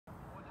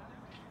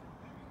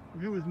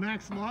Here was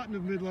Maxx Lawton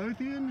of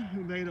Midlothian,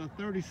 who made a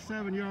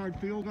 37-yard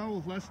field goal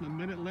with less than a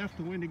minute left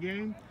to win the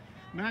game.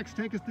 Max,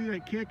 take us through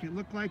that kick. It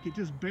looked like it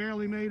just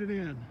barely made it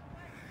in.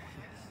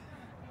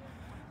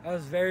 I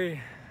was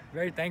very,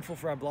 very thankful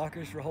for our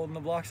blockers for holding the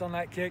blocks on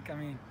that kick. I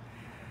mean,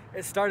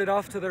 it started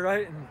off to the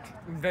right, and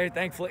I'm very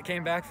thankful it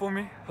came back for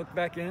me, hooked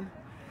back in.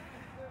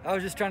 I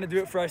was just trying to do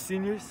it for our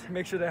seniors,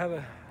 make sure they have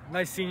a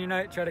nice senior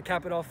night, try to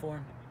cap it off for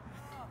them.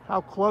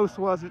 How close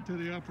was it to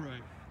the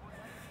upright?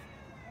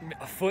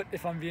 A foot,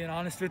 if I'm being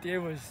honest with you.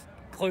 It was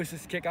the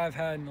closest kick I've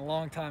had in a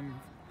long time.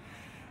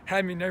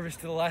 Had me nervous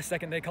to the last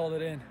second they called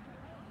it in.